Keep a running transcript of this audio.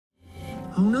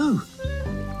Oh no!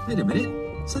 Wait a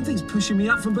minute. Something's pushing me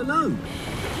up from below.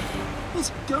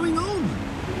 What's going on?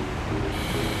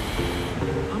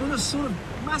 I'm on a sort of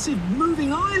massive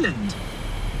moving island.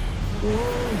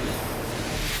 Whoa.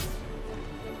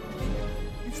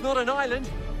 It's not an island,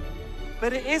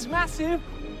 but it is massive.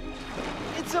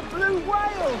 It's a blue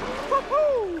whale!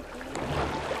 Woohoo!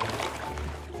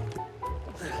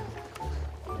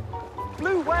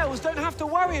 Blue whales don't have to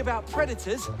worry about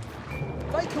predators.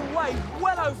 They can weigh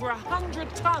well over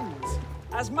 100 tons,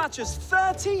 as much as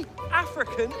 30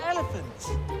 African elephants.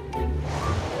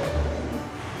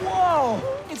 Whoa!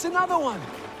 It's another one.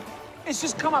 It's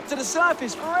just come up to the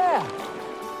surface for air.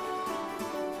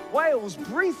 Whales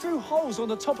breathe through holes on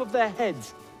the top of their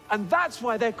heads, and that's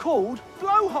why they're called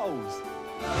blowholes.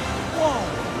 Whoa!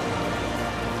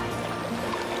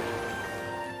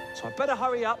 So I better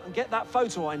hurry up and get that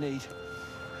photo I need.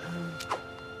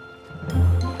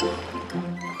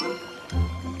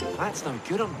 That's no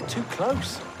good, I'm too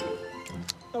close.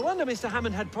 No wonder Mr.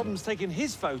 Hammond had problems taking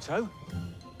his photo.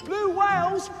 Blue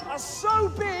whales are so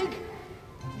big,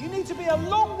 you need to be a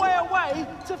long way away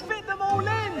to fit them all in.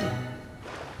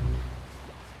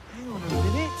 Hang on a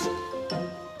minute.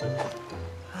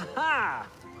 Ha-ha!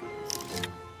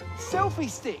 Selfie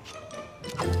stick.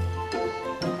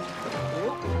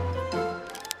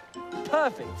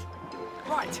 Perfect.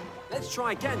 Right, let's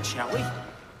try again, shall we?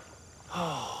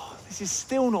 Oh, this is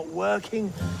still not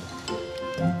working.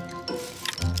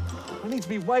 I need to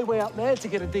be way, way up there to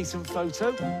get a decent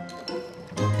photo.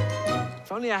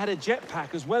 If only I had a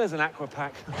jetpack as well as an aqua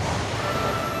pack.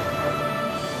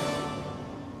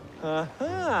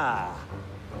 Aha!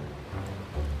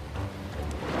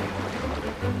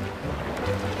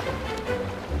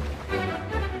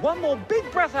 One more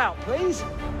big breath out, please.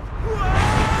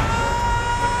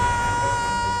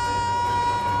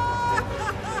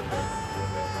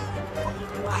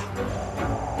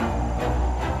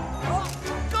 Oh,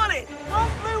 got it!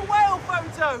 One blue whale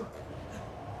photo.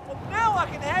 Well, now I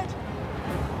can head.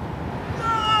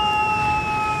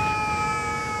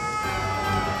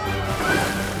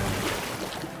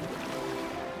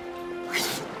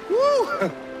 Woo!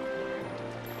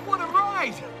 What a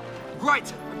ride!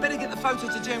 Right, I better get the photo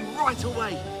to Jen right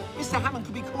away. Mr. Hammond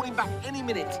could be calling back any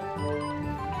minute.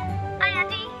 Hi,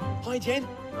 Andy. Hi, Jen.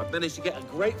 I've managed to get a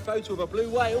great photo of a blue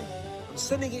whale. I'm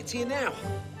sending it to you now.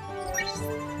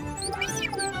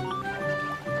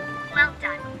 Well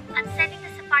done. I'm sending the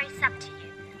Safari sub to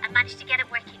you. I managed to get it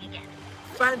working again.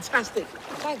 Fantastic.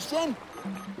 Thanks, Jen.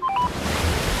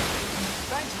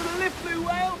 Thanks for the lift, blue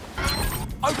whale.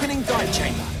 Opening dive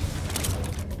chamber.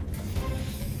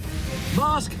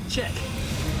 Mask, check.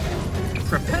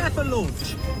 Prepare for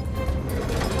launch.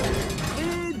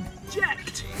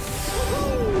 Eject.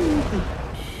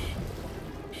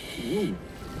 Ooh.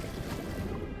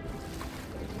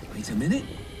 Wait a minute.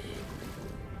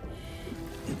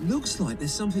 It looks like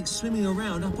there's something swimming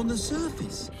around up on the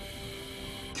surface.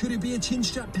 Could it be a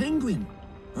chin-strap penguin?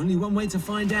 Only one way to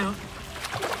find out.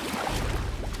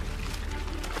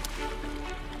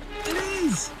 It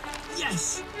is!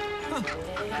 Yes! Huh.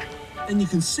 And you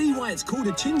can see why it's called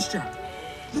a chin strap.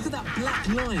 Look at that black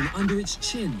line under its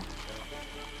chin.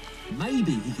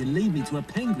 Maybe he can lead me to a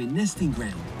penguin nesting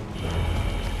ground.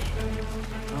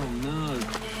 Oh no,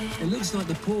 it looks like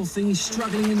the poor thing is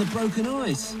struggling in the broken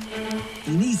ice.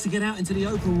 He needs to get out into the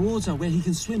open water where he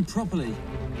can swim properly.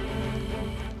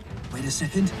 Wait a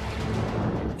second.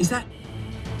 Is that...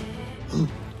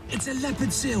 It's a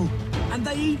leopard seal, and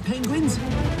they eat penguins.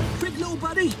 Quick, little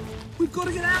buddy, we've got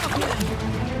to get out of here.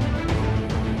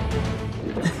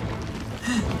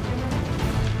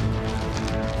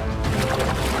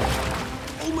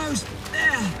 Almost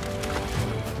there.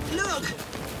 Look,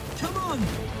 come on.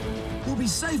 We'll be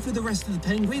safe with the rest of the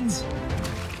penguins.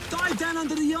 Dive down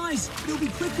under the ice, it'll be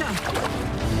quicker.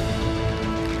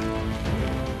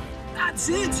 That's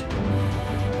it.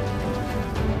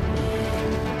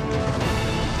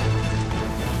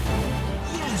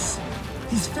 Yes,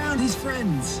 he's found his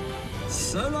friends.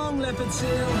 So long, leopard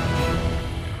seal.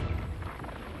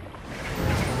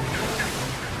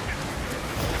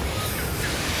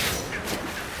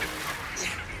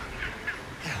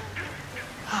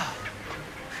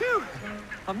 Phew,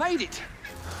 I made it.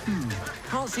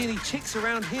 Can't see any chicks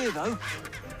around here, though.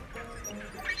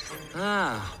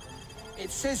 Ah, it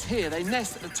says here they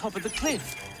nest at the top of the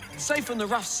cliff, safe from the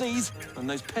rough seas and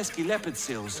those pesky leopard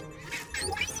seals.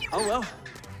 Oh, well,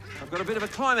 I've got a bit of a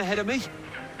climb ahead of me.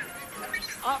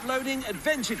 Uploading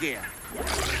adventure gear.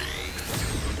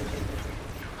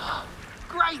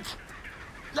 Great!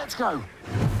 Let's go.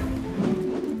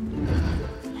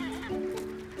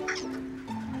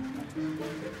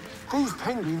 These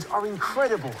penguins are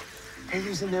incredible. They're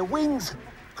using their wings,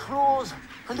 claws,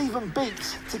 and even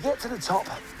beaks to get to the top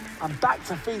and back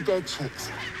to feed their chicks.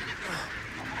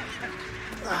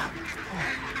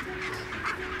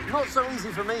 Not so easy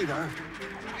for me, though.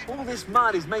 All this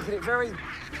mud is making it very...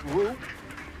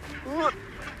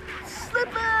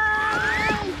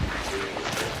 slippery!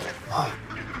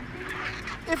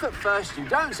 If at first you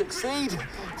don't succeed,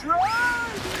 try!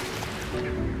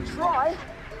 Try?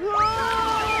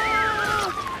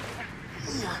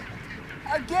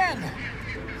 Again!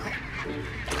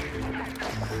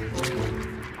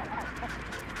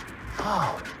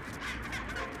 Oh,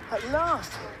 at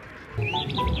last!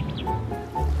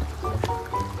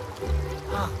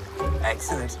 Ah,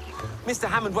 excellent. Mr.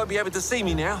 Hammond won't be able to see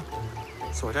me now,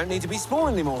 so I don't need to be small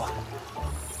anymore.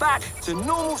 Back to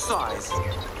normal size.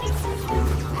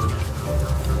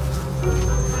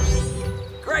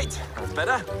 Great, that's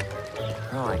better.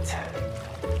 Right.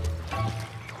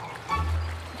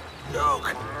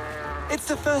 Look, it's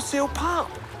the first seal pup,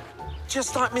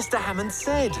 just like Mr. Hammond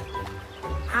said.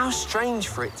 How strange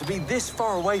for it to be this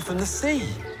far away from the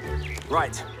sea.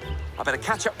 Right, I better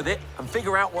catch up with it and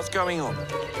figure out what's going on.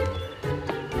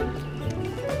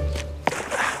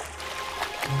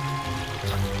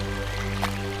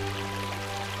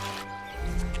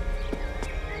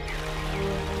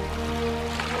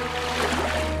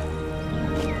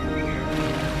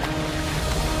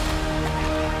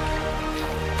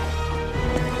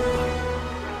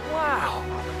 Wow,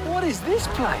 what is this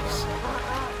place?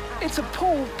 It's a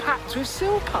pool packed with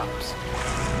seal pups.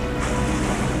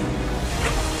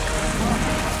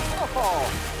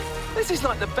 Oh, this is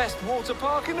like the best water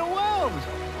park in the world.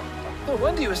 No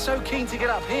wonder you were so keen to get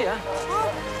up here.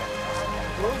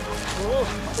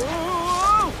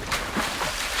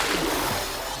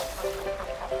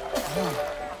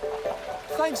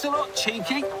 Thanks a lot,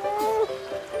 Cheeky.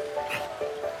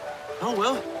 Oh,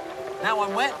 well, now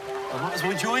I'm wet. I might as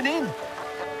well join in.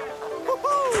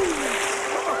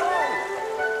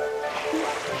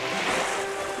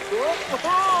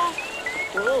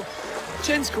 Oh,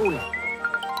 Jen's calling.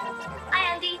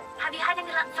 Hi, Andy. Have you had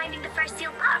any luck finding the first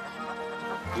seal pup?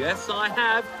 Yes, I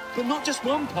have. But not just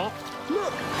one pup.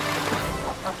 Look.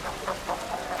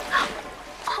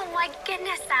 Oh, my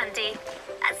goodness, Andy.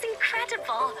 That's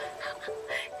incredible.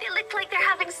 They look like they're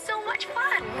having so much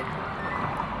fun.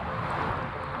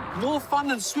 More fun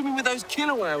than swimming with those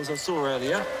killer whales I saw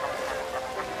earlier.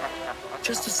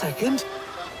 Just a second.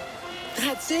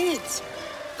 That's it.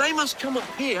 They must come up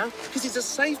here because it's a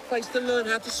safe place to learn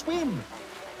how to swim,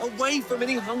 away from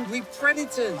any hungry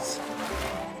predators.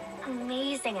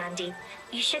 Amazing, Andy.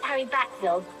 You should hurry back,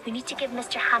 though. We need to give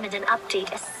Mr. Hammond an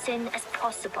update as soon as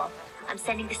possible. I'm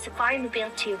sending the safari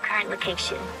mobile to your current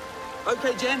location.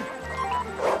 Okay, Jen.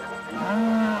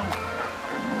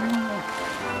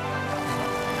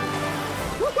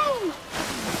 Woohoo!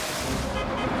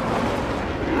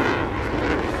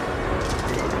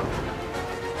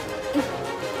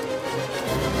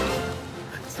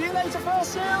 See you later,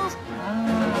 first seals.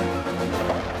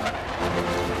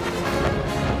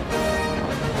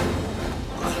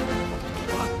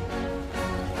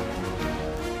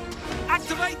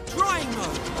 Activate drying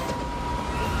mode.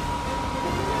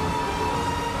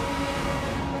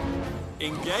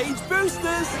 Engage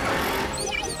boosters.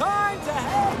 Time to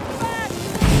head back.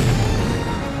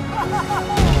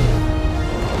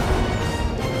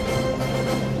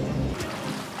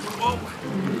 Whoa,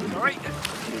 sorry.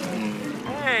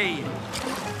 Hey,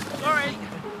 sorry,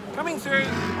 coming through.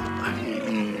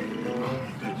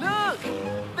 Look,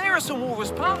 there are some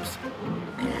walrus pups.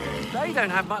 They don't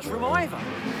have much room either.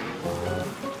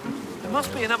 There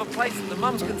must be another place that the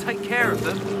mums can take care of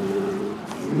them.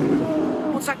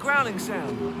 What's that growling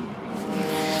sound?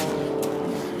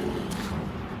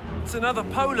 It's another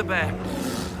polar bear,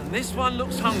 and this one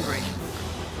looks hungry.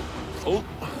 Oh,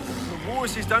 the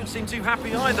walruses don't seem too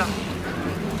happy either.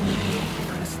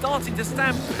 They're starting to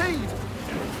stampede.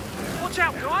 Watch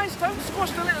out, guys, don't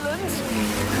squash the little uns.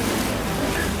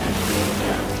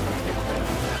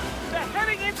 They're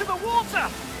heading into the water,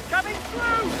 coming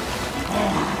through.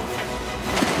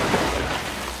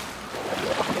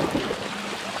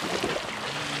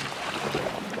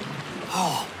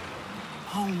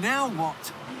 Oh, now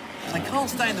what? They can't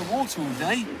stay in the water all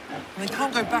day, and they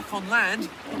can't go back on land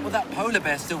with that polar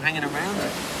bear still hanging around.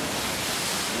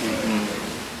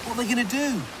 What are they going to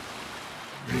do?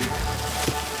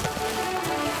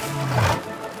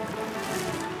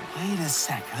 Wait a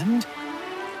second.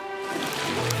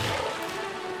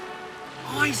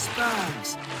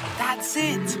 Icebergs! That's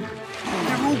it!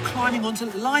 They're all climbing onto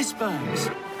little icebergs.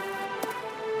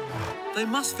 They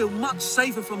must feel much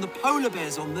safer from the polar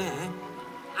bears on there.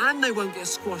 And they won't get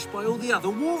squashed by all the other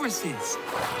walruses.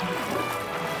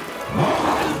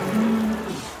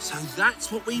 So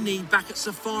that's what we need back at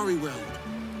Safari World.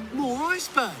 More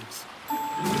icebergs.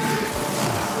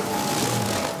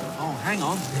 Oh, hang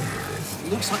on.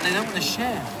 It looks like they don't want to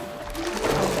share.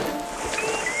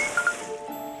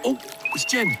 Oh, it's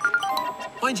Jen.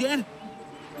 Hi, Jen.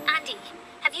 Andy,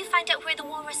 have you found out where the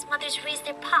walrus mothers raise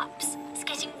their pups? It's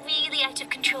getting really out of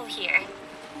control here.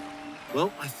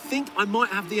 Well, I think I might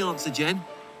have the answer, Jen.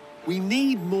 We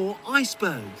need more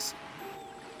icebergs.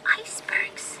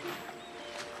 Icebergs?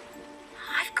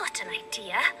 I've got an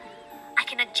idea. I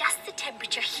can adjust the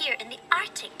temperature here in the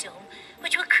Arctic dome,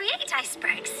 which will create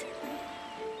icebergs.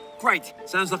 Great.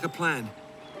 Sounds like a plan.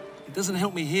 It doesn't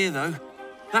help me here, though.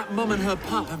 That mum and her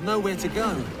pup have nowhere to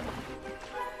go.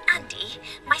 Andy,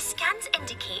 my scans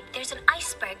indicate there's an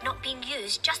iceberg not being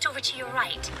used just over to your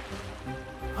right.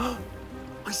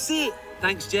 I see it.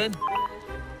 Thanks, Jen.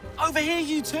 Over here,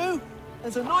 you two.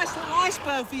 There's a nice little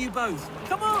iceberg for you both.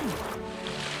 Come on.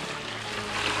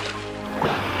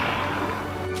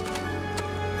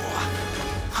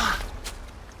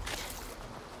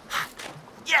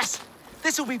 Yes,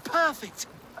 this will be perfect.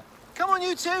 Come on,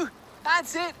 you two.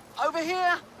 That's it. Over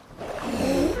here.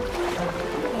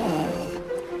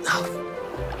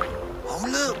 Oh,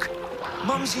 look.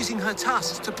 Mum's using her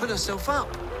tusks to pull herself up.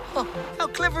 Oh, how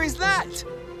clever is that?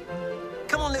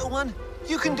 Come on, little one.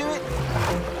 You can do it.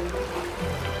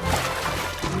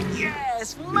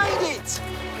 Yes, made it.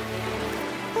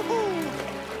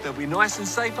 Woohoo. They'll be nice and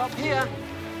safe up here.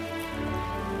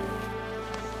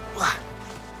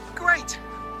 Great.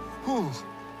 Whew.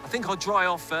 I think I'll dry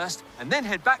off first and then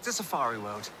head back to Safari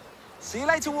World. See you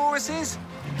later, walruses.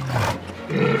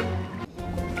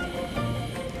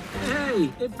 Hey,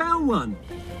 it found one.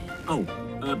 Oh,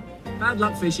 bad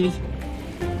luck, fishy.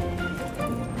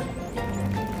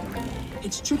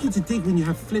 It's tricky to dig when you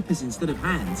have flippers instead of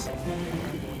hands.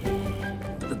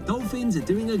 But the dolphins are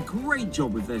doing a great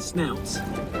job with their snouts.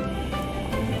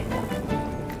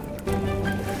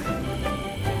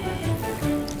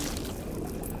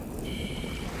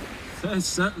 They're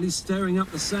certainly stirring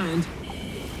up the sand,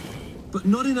 but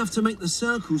not enough to make the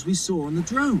circles we saw on the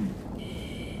drone.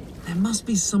 There must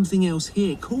be something else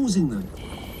here causing them.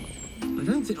 I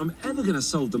don't think I'm ever going to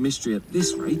solve the mystery at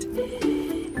this rate.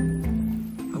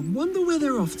 I wonder where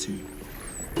they're off to.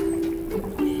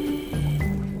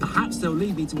 Perhaps they'll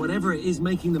lead me to whatever it is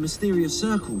making the mysterious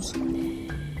circles.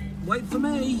 Wait for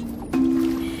me.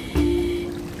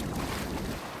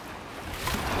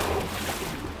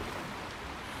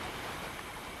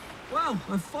 Well,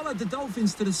 I've followed the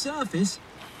dolphins to the surface,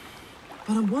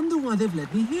 but I wonder why they've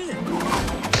led me here.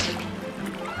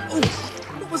 Oh,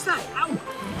 what was that? Ow!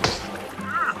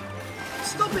 Ah!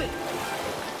 Stop it!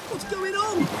 What's going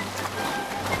on?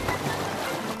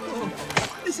 Oh,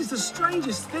 this is the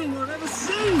strangest thing I've ever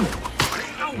seen!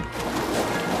 Ow!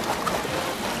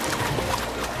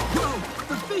 Whoa!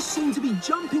 The fish seem to be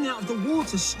jumping out of the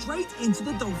water straight into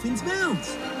the dolphins'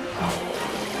 mouths.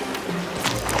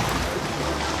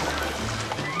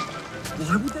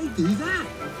 Why would they do that?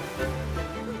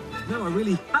 No, I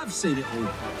really have seen it all.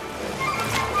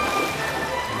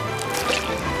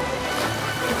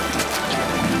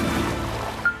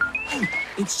 Oh,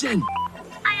 it's Jen.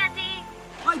 Hi, Andy.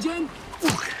 Hi, Jen.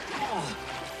 Oh.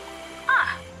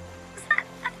 Ah, was that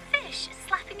a fish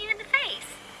slapping you in the face?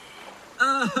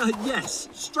 Yes.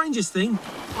 Strangest thing,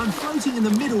 I'm floating in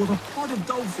the middle of a pod of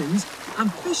dolphins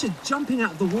and fish are jumping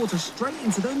out of the water straight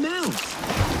into their mouths.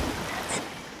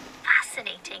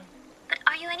 Fascinating. But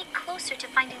are you any closer to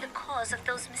finding the cause of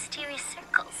those mysterious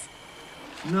circles?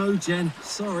 No, Jen,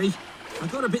 sorry. I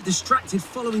got a bit distracted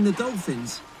following the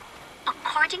dolphins.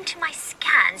 According to my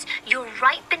scans, you're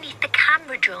right beneath the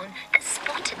camera drone that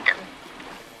spotted them.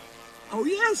 Oh,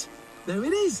 yes, there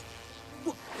it is.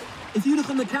 Well, if you look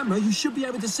on the camera, you should be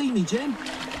able to see me, Jen.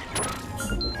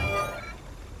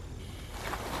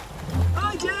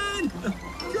 Hi, Jen!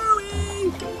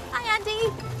 Gooey! Hi,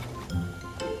 Andy.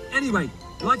 Anyway,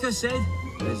 like I said,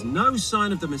 there's no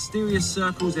sign of the mysterious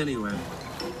circles anywhere.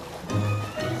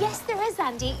 Yes, there is,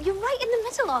 Andy. You're right in the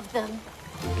middle of them.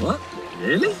 What?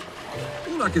 Really?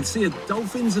 All I can see are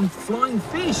dolphins and flying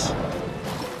fish.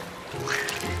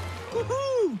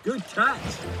 Woohoo! Good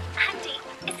catch. Andy,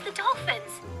 it's the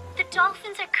dolphins. The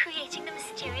dolphins are creating the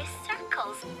mysterious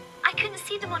circles. I couldn't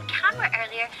see them on camera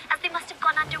earlier as they must have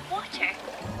gone underwater.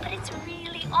 But it's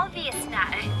really obvious now.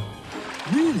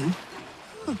 Really?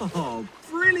 Oh,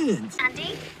 brilliant.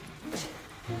 Andy?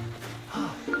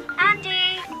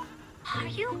 Andy? Are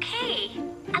you okay?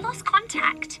 I lost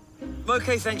contact.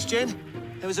 Okay, thanks, Jen.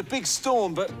 There was a big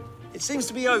storm, but it seems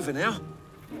to be over now.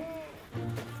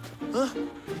 Huh?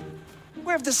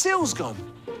 Where have the seals gone?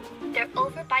 They're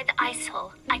over by the ice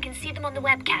hole. I can see them on the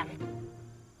webcam.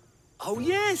 Oh,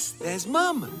 yes, there's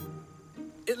Mum.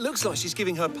 It looks like she's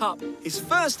giving her pup his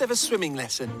first ever swimming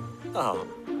lesson. Oh.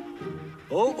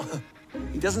 Oh,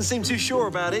 he doesn't seem too sure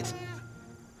about it.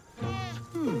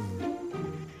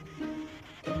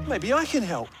 Maybe I can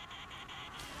help.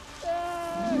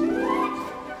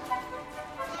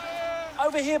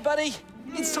 Over here, buddy.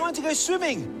 It's time to go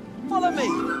swimming. Follow me.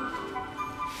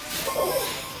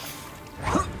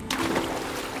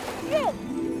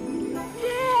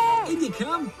 In you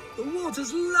come. The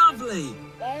water's lovely.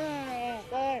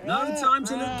 No time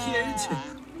to look cute.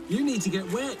 You need to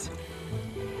get wet.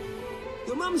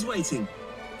 Your mum's waiting.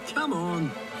 Come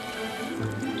on.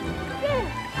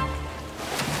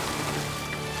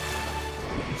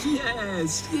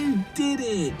 Yes, you did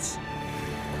it.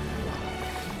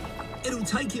 It'll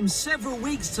take him several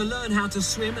weeks to learn how to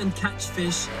swim and catch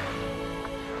fish.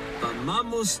 But Mum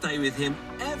will stay with him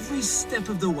every step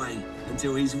of the way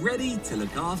until he's ready to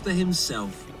look after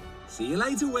himself. See you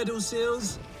later, Weddell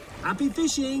Seals. Happy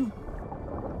fishing.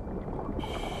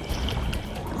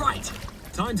 Right,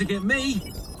 time to get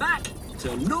me back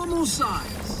to normal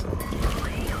size.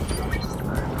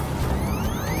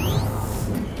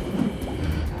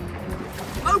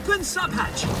 Open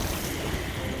subhatch.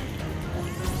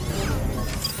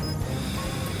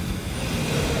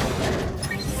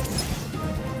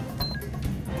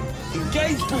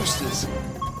 Engage boosters.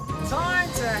 Time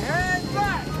to head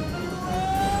back.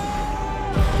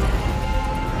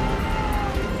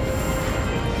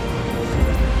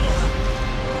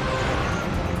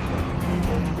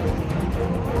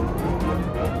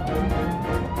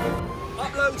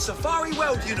 Upload Safari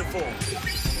World uniform.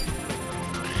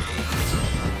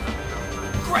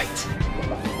 Great.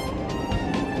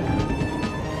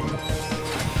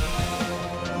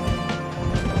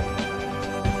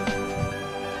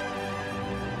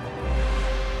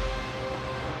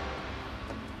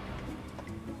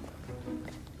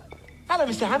 Hello,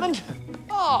 Mr. Hammond.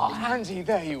 Ah, Andy,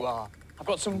 there you are. I've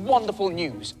got some wonderful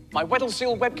news. My Weddell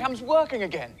Seal webcam's working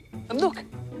again. And look,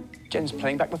 Jen's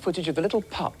playing back the footage of the little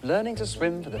pup learning to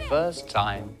swim for the first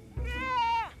time.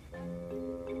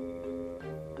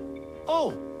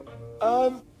 Oh,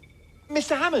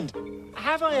 Mr. Hammond,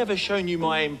 have I ever shown you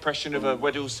my impression of a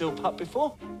Weddell Seal pup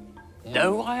before?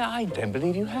 No, I don't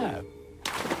believe you have.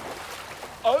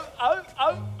 Oh, oh,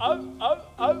 oh, oh, oh,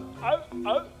 oh, oh, oh,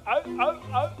 oh, oh,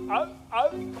 oh, oh, oh,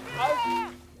 oh.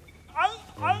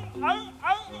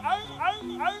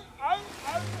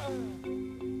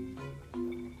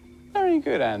 Very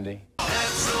good, Andy.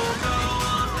 Let's all go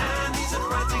on Andy's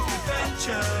Aquatic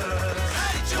Adventures.